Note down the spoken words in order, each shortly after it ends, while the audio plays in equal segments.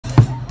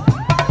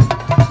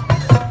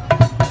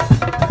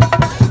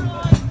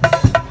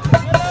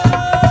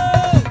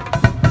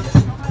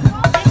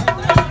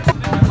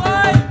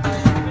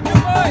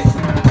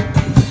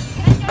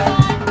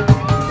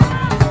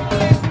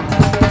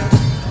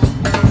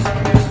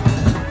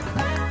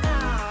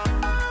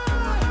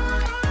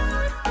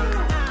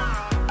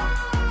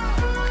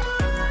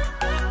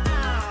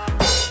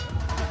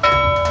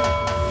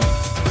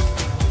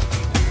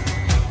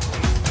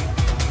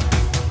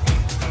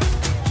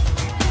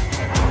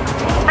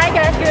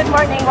good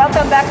morning.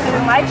 Welcome back to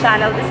my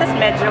channel. This is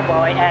Medyo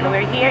and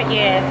we're here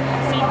in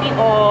city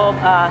of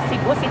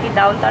Cebu City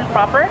downtown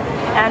proper,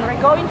 and we're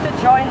going to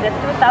join the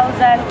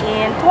 2020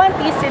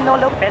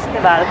 Sinulog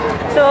Festival.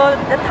 So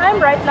the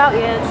time right now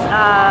is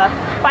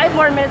 5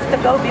 more minutes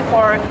to go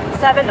before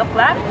 7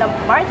 o'clock. The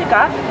Mardi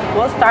Gras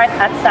will start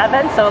at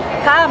 7. So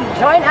come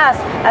join us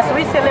as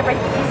we celebrate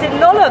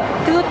Sinulog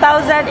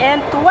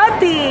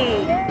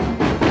 2020.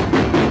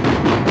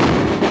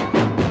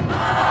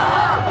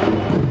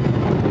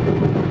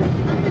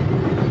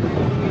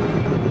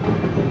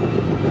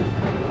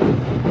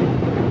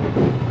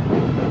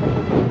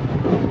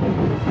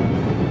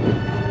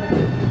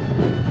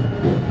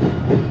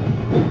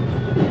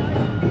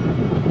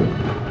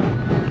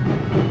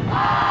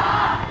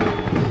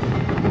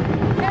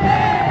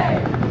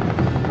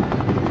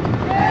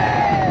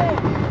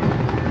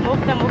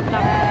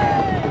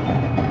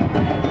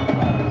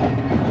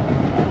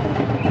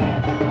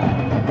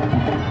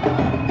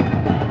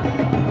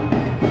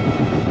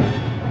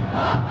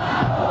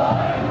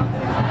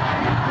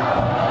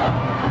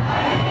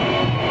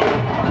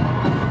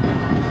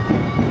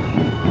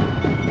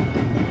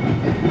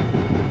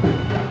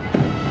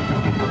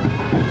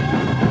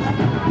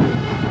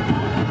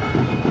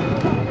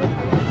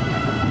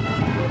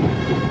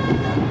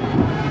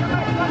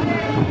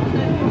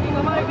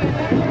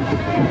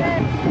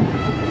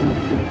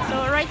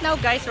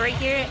 Guys, we're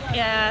here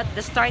at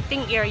the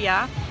starting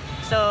area.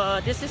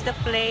 So this is the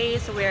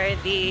place where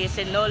the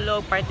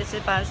Sinulog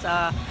participants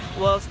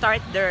will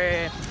start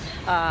their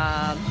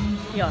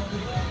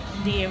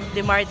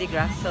the Mardi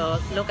Gras. So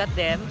look at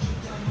them.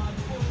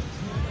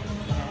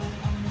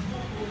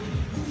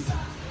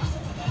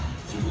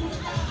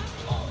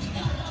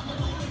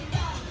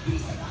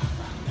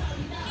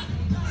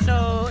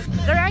 So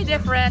there are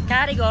different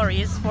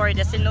categories for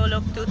the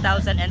Sinulog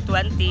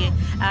 2020.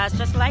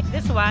 Just like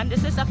this one,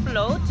 this is a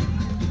float.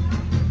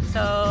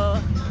 So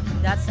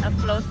that's a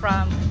float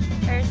from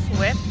Air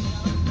Swift.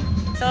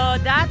 So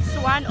that's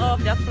one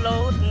of the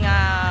float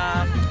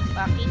nga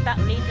makita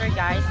later,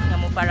 guys, nga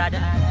mo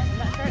parada. I'm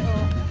not sure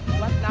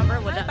what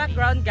number would that be.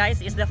 Background,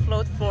 guys, is the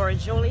float for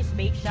Julie's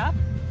Bake Shop.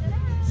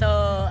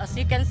 So as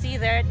you can see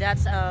there,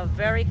 that's a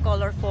very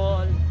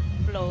colorful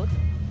float.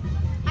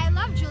 I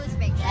love Julie's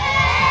Bake Shop.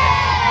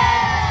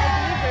 I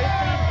believe their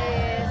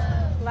theme is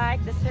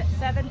like the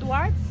 7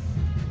 dwarfs.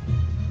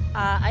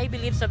 I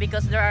believe so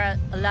because there are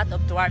a lot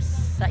of dwarfs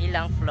sa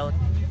ilang float.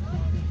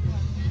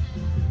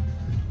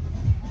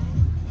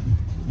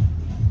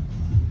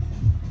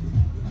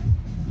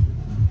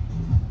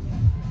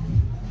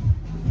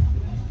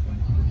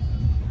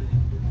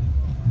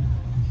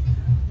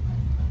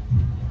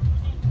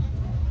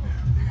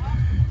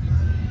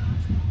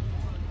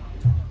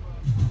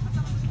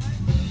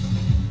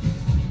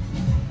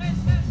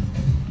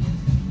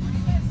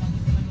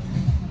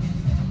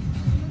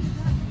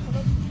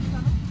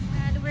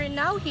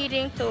 Now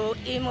heading to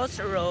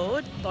Imo's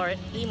Road or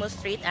Imo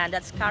Street, and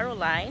that's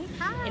Caroline.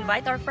 Hi.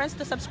 Invite our friends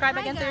to subscribe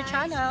again to your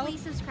channel.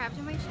 Please subscribe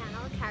to my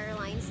channel,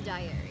 Caroline's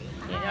Diary.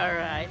 Yeah, all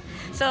right.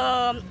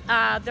 So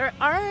there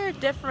are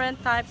different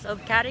types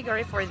of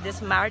category for this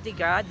Mardi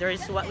Gras. There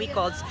is what we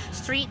call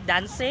street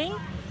dancing.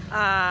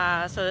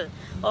 So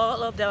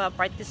all of the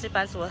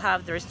participants will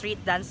have their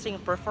street dancing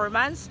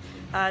performance.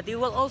 They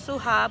will also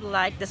have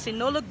like the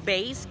Sinulog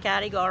bass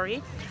category.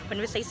 When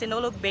we say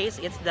Sinulog bass,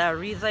 it's the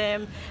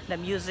rhythm, the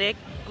music,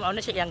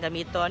 ano siya yung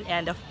gamiton,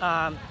 and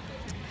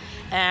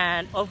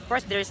of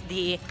course there's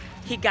the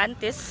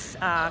Gigantes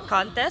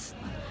contest.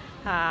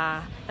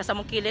 Nasa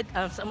mong kilid,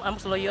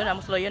 amos loyo,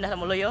 nasa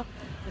moloyo.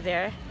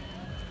 There,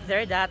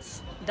 that's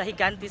the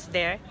Gigantes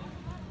there.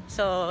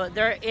 So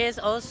there is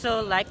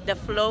also like the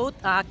float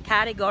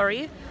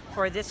category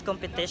for this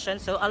competition.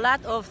 So a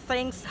lot of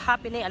things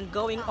happening and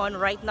going on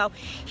right now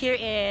here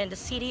in the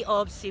city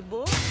of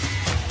Cebu.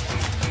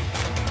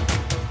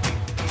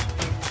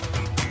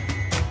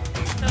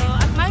 So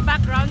at my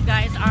background,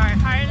 guys, are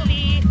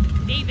Harley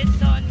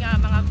Davidson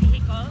mga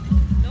vehicle.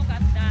 Look at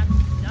that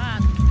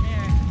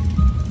there.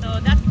 So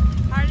that's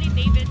Harley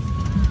Davidson.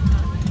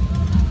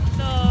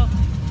 So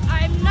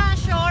I'm not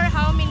sure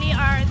how many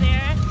are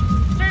there.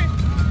 Sir,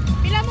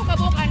 pila mo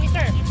kabukan ni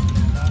sir?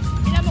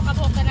 Pila mo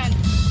kabukanan?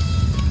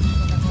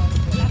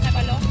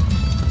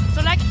 So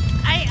like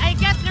I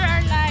guess there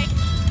are like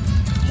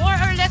more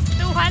or less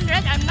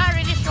 200. I'm not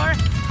really sure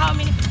how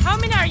many. How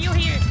many are you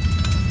here?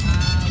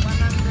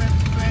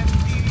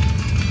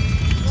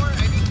 124,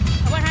 I think.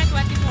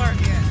 124.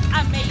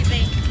 Yes.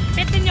 Amazing.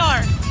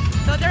 Senior.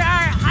 So there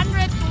are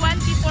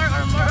 124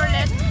 or more or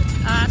less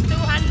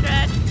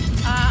 200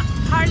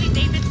 Harley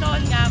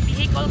Davidson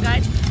vehicle,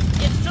 guys.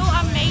 It's so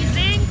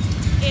amazing.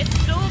 It's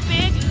so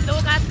big.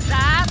 Look at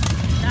that.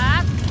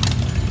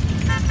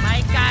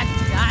 My God,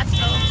 that's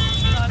so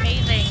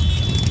amazing.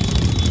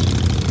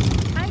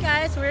 Hi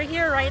guys, we're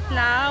here right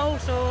now.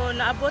 So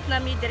naabot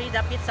nami diri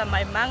dapit sa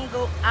may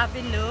Mango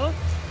Avenue,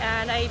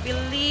 and I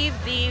believe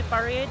the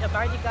parade, the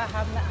Mardi Gras,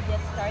 have not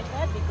yet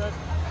started because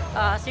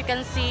as you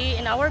can see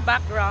in our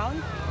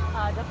background,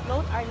 the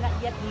float are not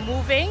yet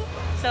moving.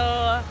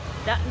 So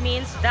that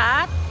means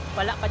that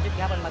wala pa jud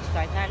gihapon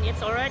mag-start and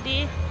it's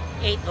already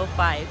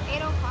 8:05.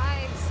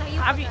 8:05. So you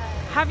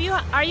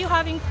Are you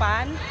having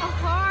fun? Of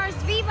course,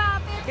 Viva!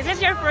 Is this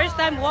your first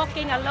time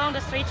walking along the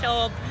streets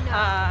of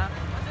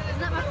It's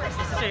not my first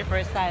this is time. your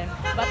first time,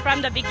 but from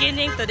the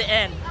beginning to the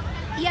end,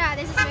 Yeah,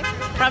 this is my first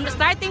time. from the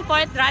starting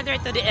point rather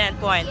to the end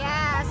point.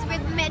 Yes,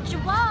 with Medyo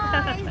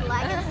boys.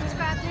 Like and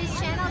subscribe to his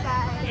channel,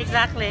 guys.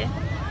 Exactly.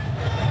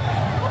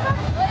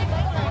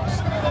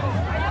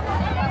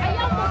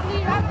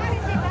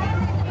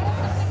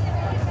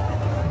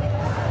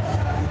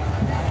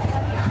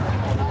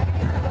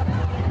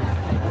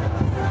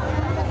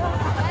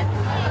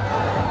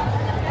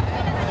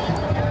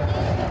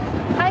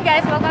 Hi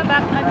guys, welcome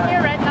back. I'm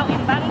here right now in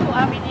Bangko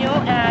Avenue,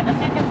 and as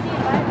you can see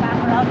in my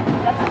background,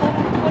 that's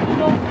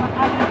Sinulog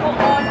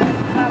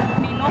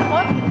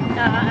Binokot,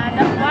 and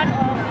that's one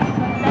of the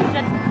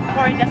contingents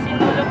for the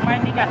Sinulog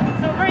Mardi Gras.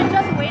 So we're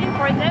just waiting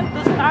for them to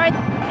start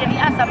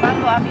diriya sa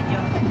Bangko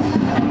Avenue.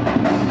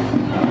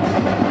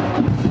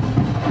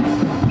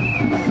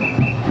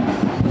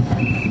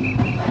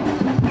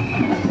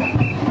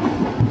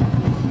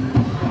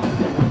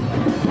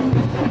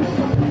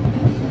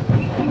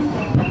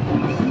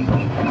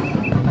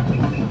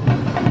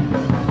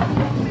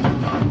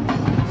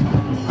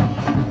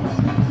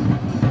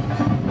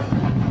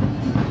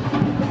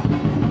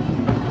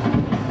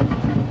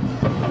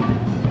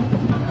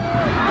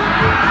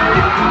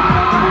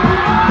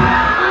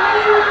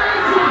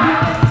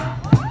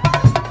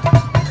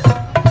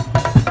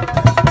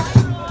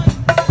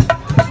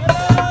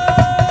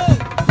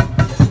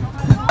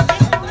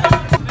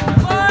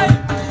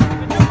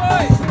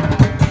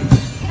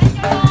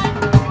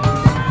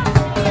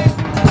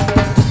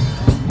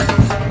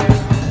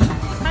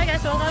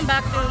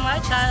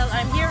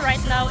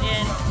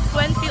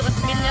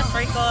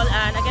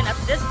 And again, at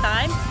this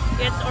time,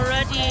 it's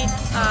already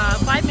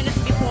 5 minutes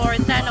before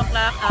 10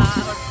 o'clock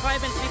or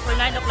 5 minutes before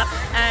 9 o'clock,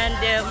 and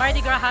the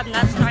Mardi Gras have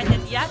not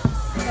started yet.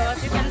 So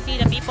as you can see,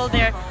 the people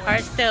there are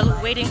still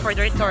waiting for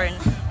the return.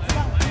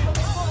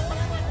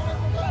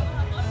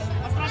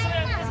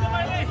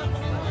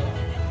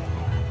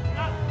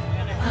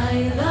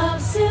 I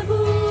love Cebu.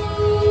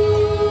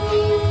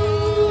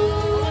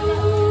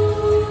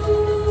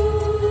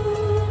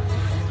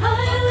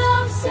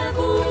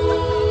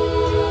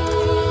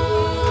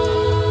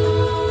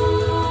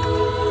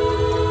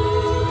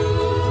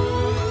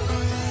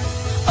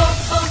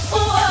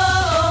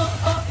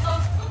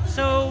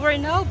 We're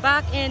now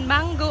back in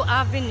Mango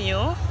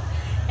Avenue,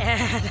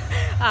 and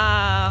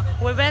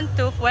we went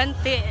to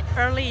Fuente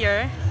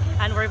earlier,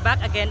 and we're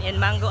back again in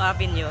Mango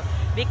Avenue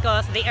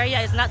because the area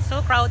is not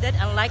so crowded,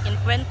 unlike in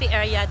Fuente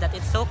area that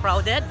it's so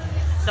crowded.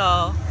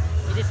 So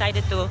we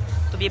decided to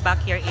be back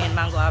here in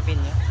Mango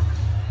Avenue.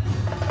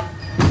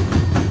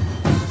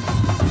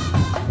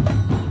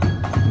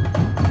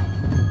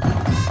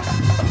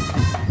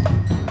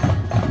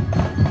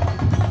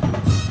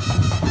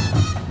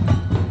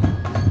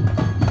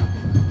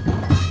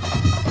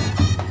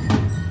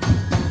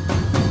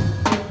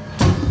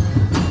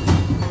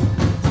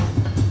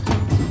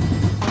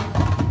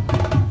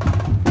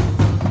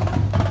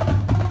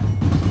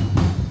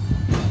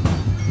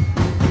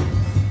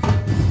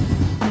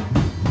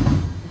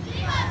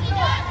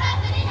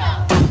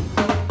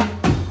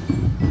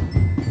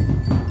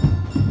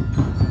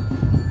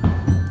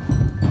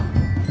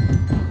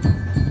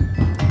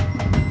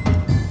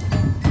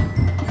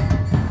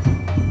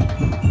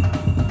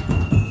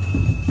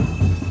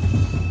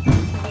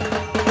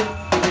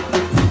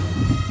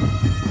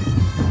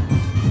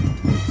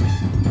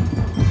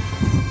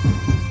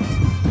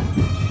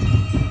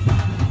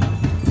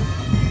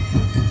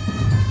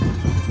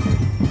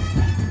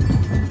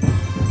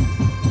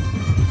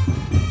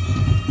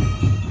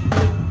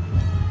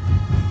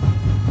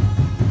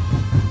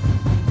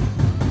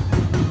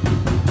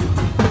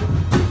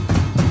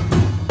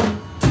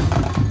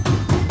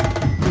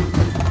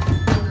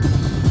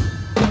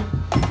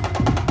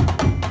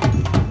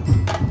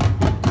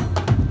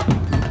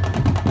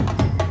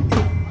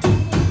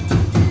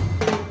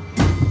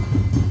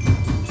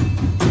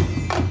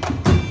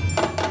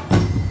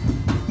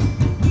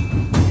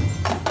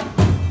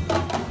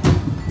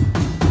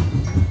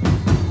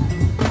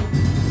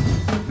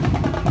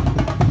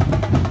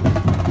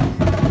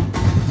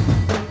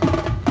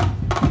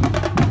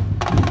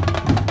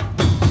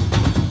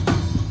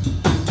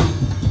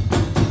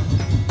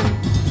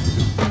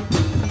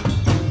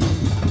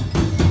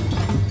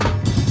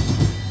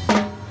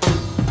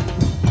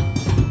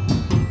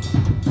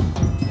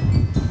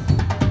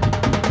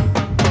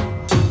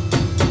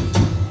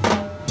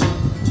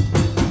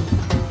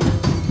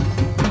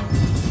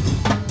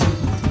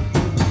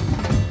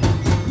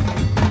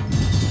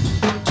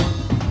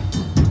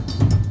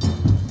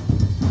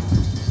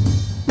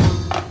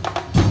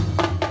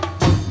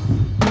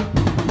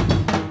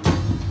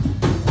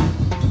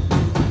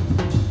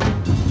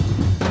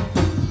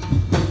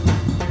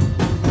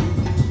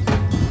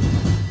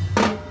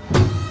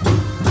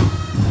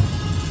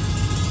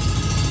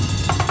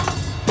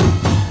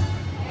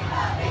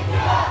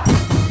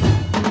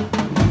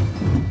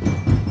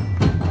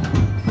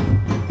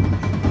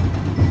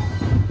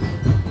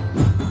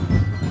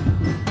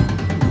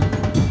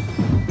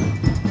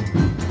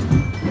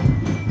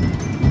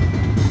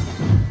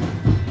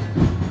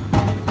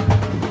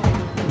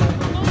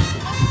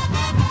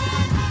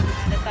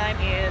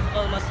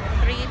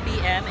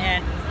 them,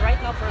 and right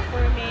now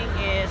performing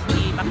is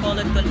the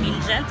Bacolod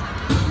contingent.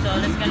 So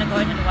let's gonna go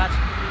ahead and watch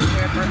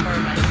their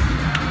performance.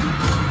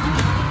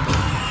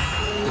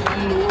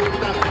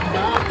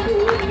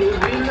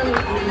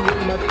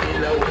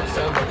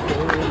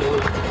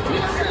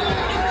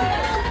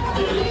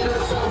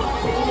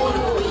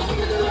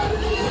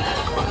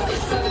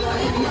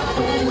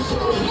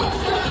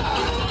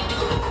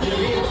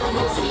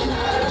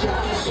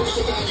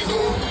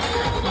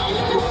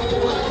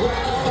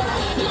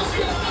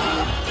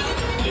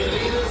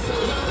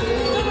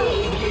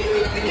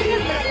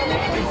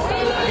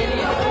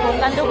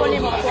 Tando ko ni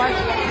mo kwart.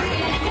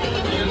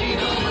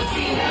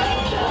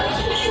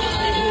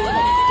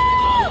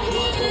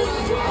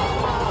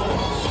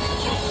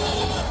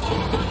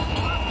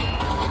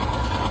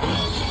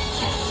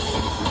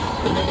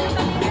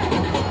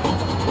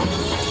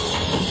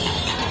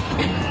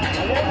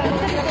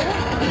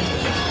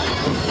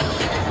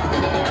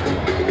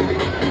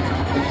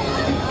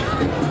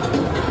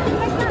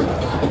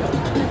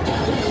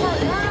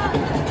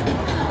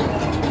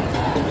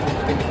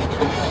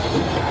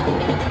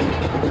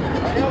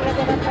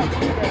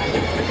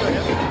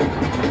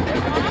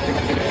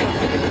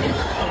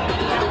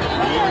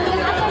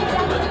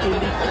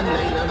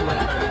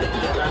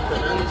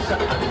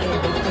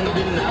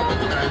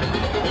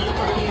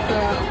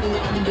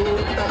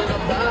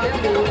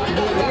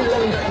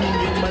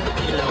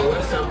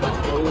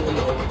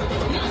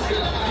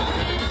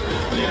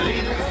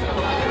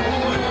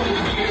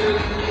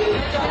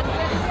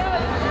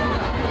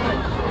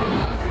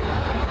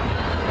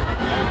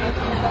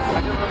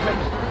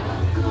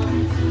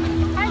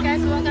 Hi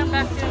guys, welcome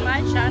back to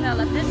my channel.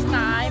 At this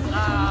time,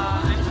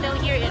 I'm still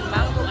here in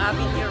Mango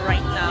Avenue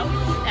right now,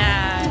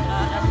 and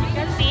as you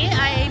can see,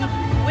 I'm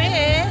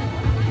with...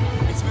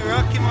 It's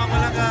Rocky mga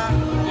kalaga.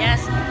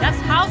 Yes, that's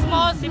how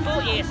small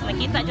Cebu is.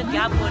 Nakita dyan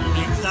gapon.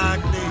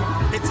 Exactly.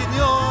 It's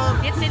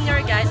in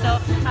your guys. So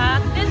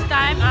this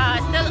time,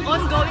 still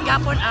ongoing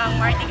gapon ang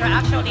Mardi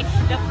Gras. Actually,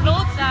 the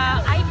floats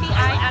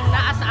IPI ang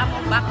naa sa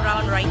among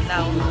background right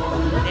now.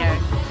 There.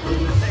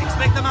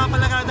 expect na mga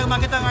palagadang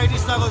makita ang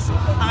artista ko.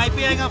 Ang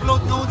IPI nga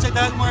float noon sa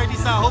dahil mga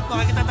artista. Hope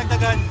makakita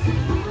tagdagan.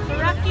 So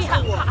Rocky,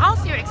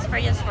 how's your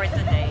experience for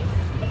today?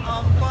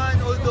 Fun,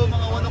 although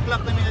mga 1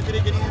 o'clock na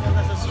minadiri-diri na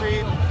nasa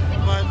street.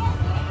 But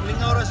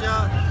lingora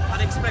siya,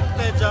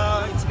 unexpected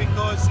siya. It's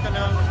because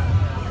kanang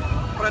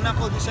pranak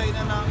ko di siya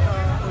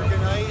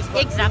organized.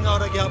 But exactly.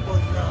 Lingora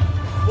gyapon.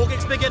 Huwag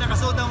expect yan,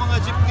 nakasuot ng mga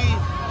jeepney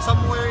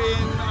somewhere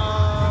in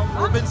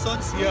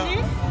Robinsons. Yeah.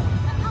 Really?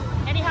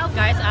 Anyhow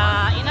guys,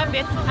 in a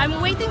bit,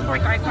 I'm waiting for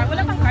Car.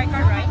 Wala pang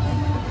Car, right?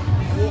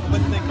 Walk ba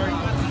na Car?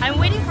 I'm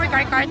waiting for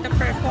Car to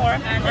perform.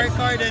 And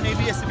Car and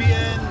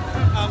ABS-CBN.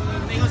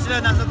 Ingon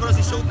sila nasa cross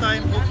si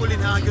Showtime. Hopefully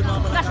nahagyon mga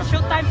palaka. nasa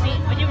Showtime,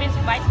 what do you mean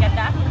si Vice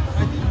ganda?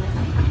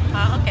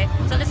 Okay,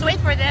 so let's wait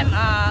for them,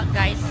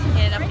 guys.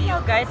 In a few,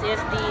 guys, is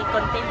the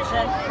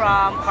contingent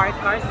from Car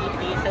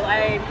City. So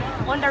I'm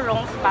on the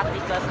wrong spot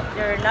because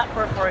they're not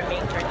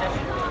performing. They're just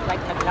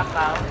like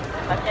naglakaw.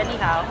 But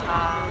anyhow,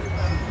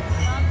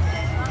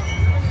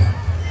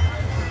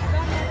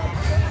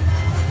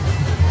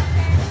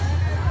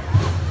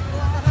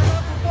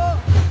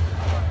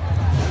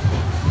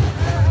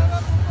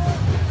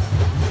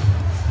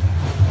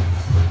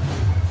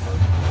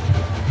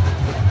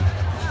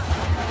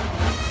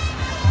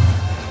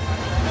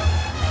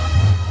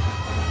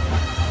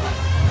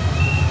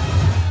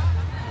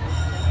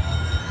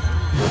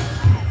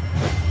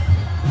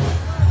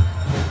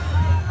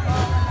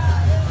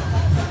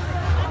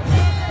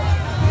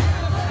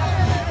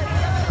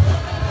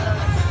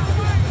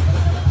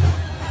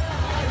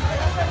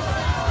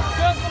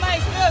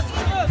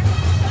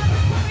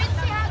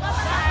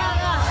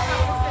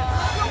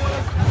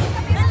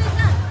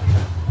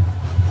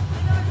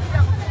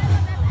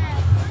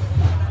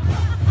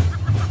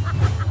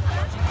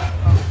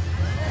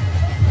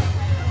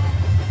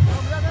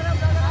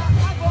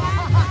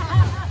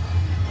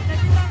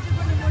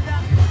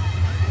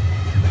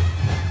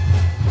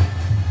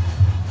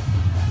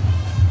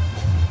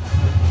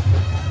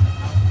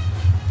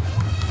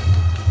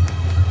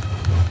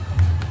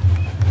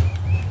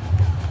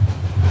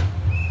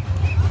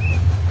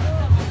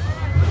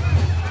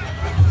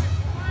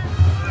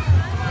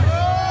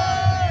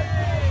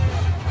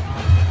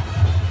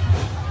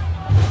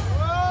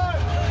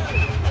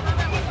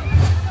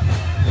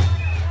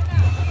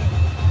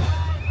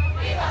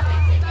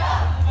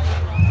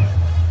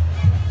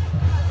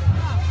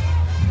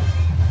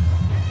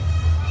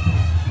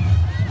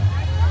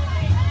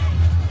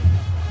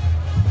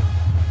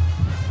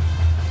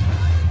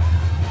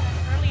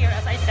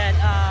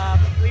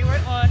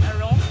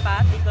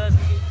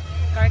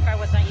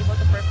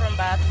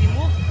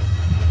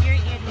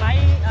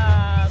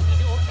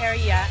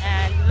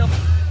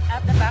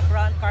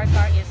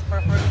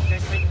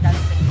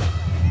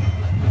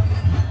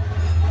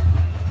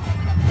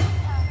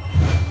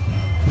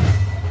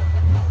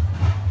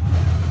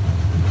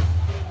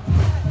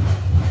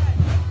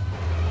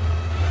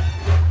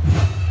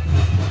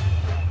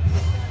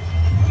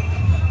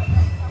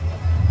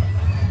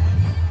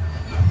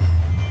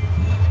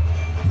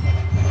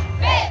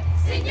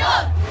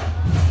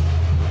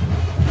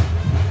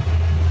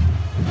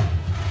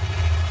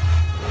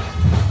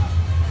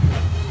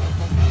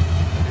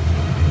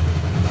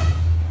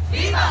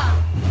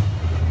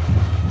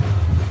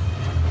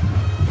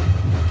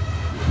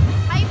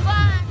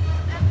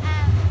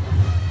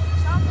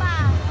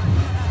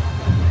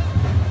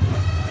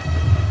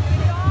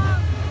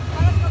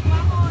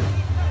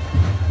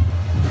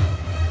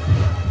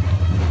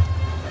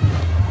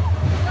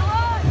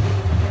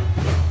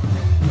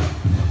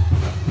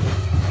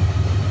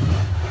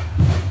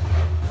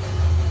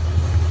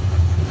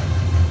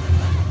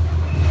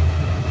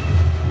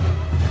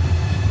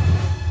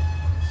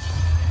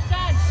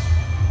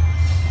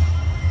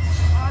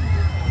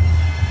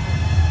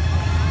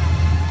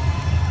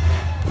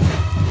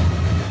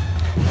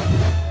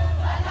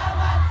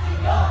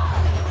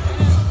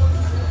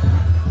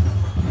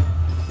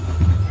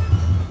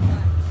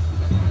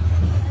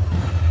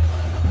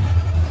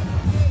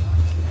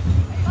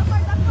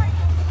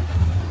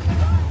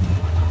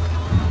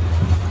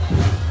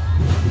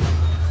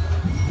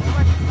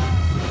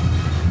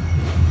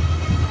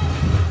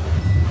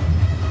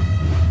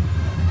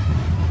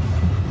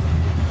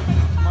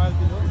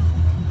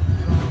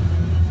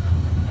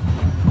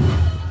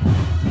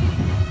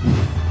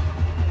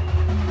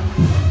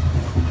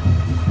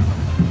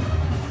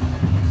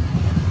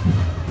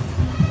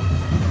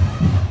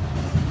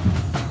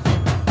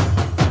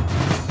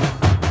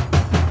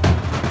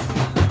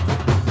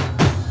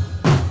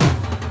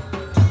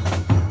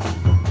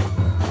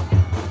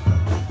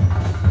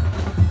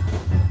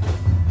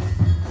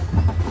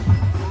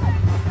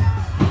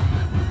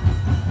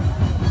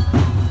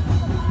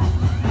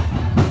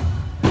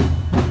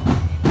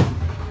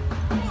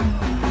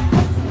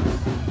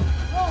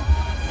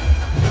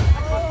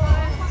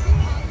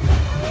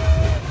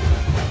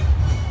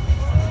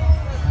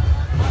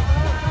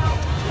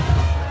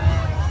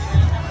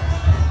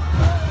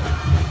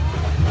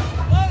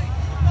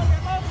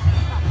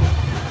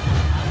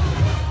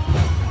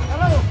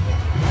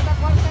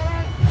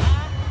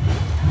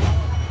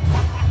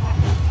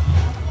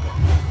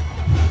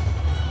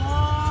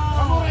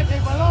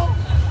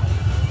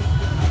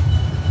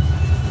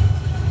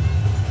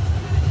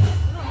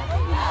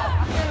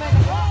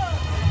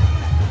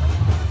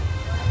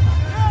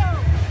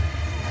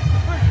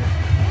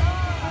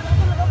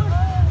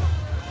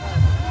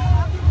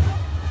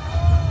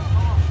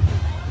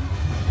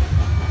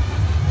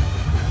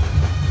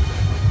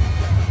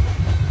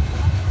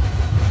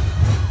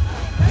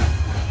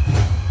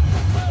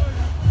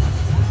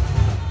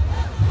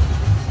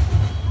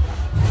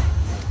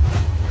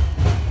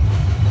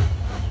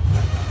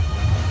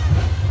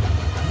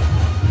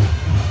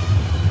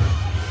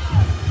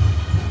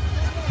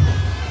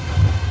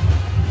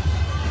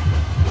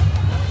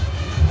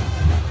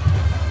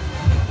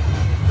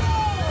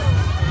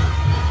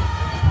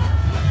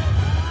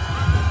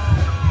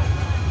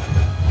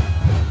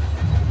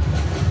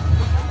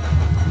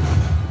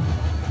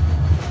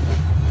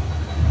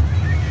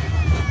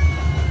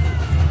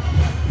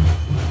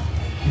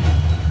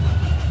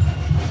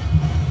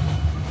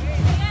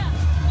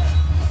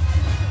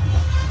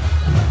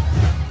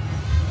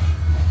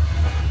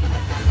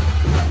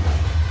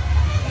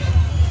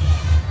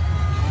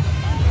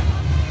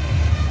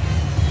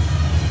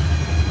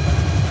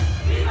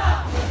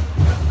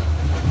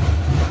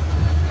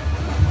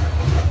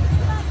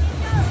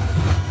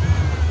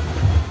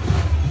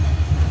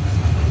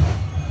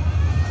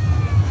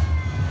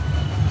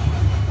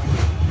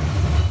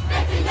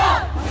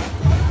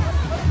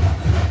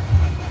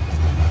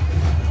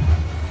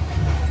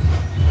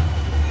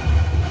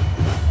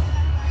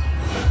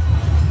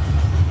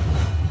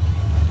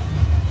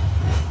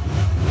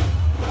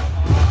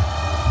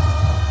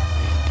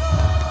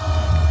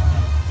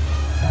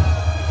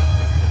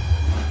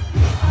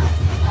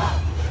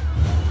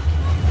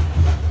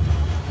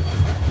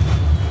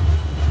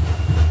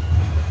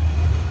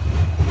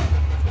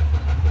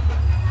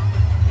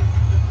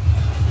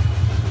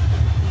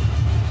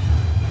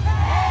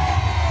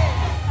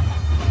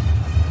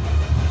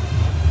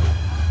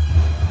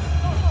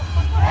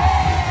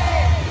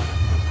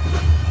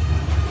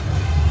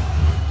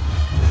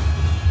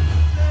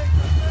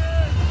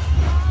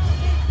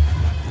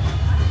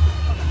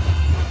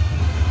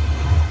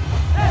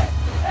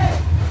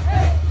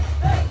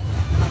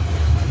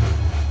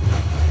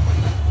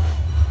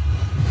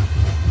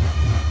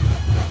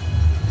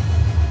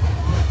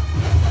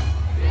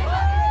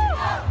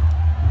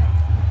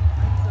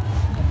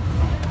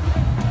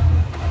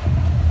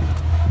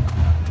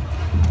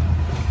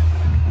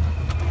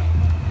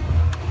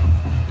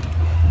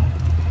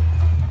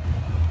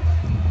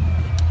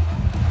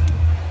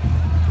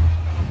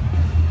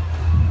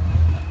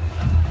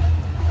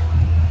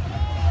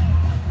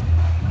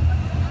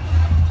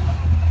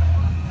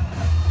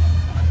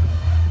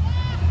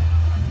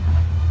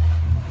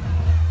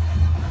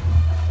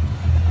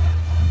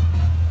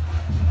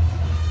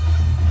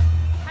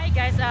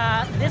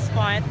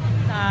 point,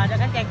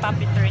 dagan kay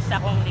puppy tours sa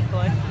akong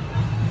likod.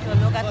 So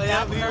look at So I that.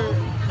 have here,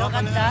 Look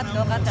at that.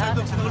 Look at that.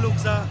 Sinulog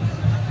sa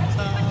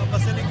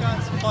Basilica.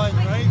 It's fun,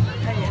 right?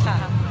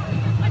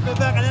 Yeah. Go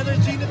back, another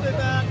Gene at the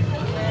back.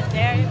 Yes,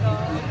 there you go.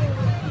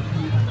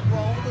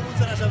 Wow,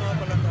 kumunsa na siya mga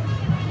palaka.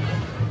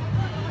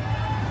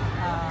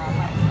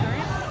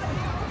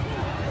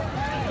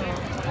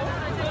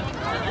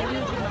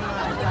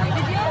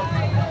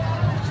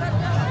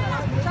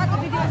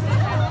 Puppy tours.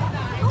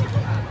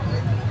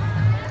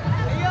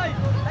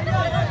 Ayun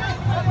yung mga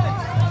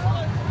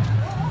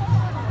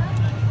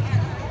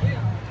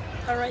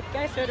Alright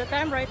guys, so the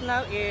time right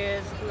now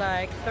is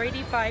like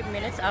 35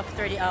 minutes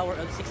after the hour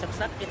of 6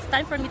 o'clock. It's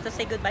time for me to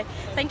say goodbye.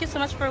 Thank you so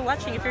much for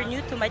watching. If you're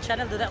new to my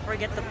channel, do not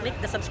forget to click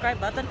the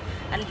subscribe button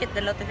and hit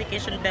the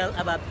notification bell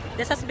above.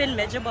 This has been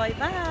Medyo Boy.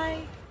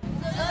 Bye!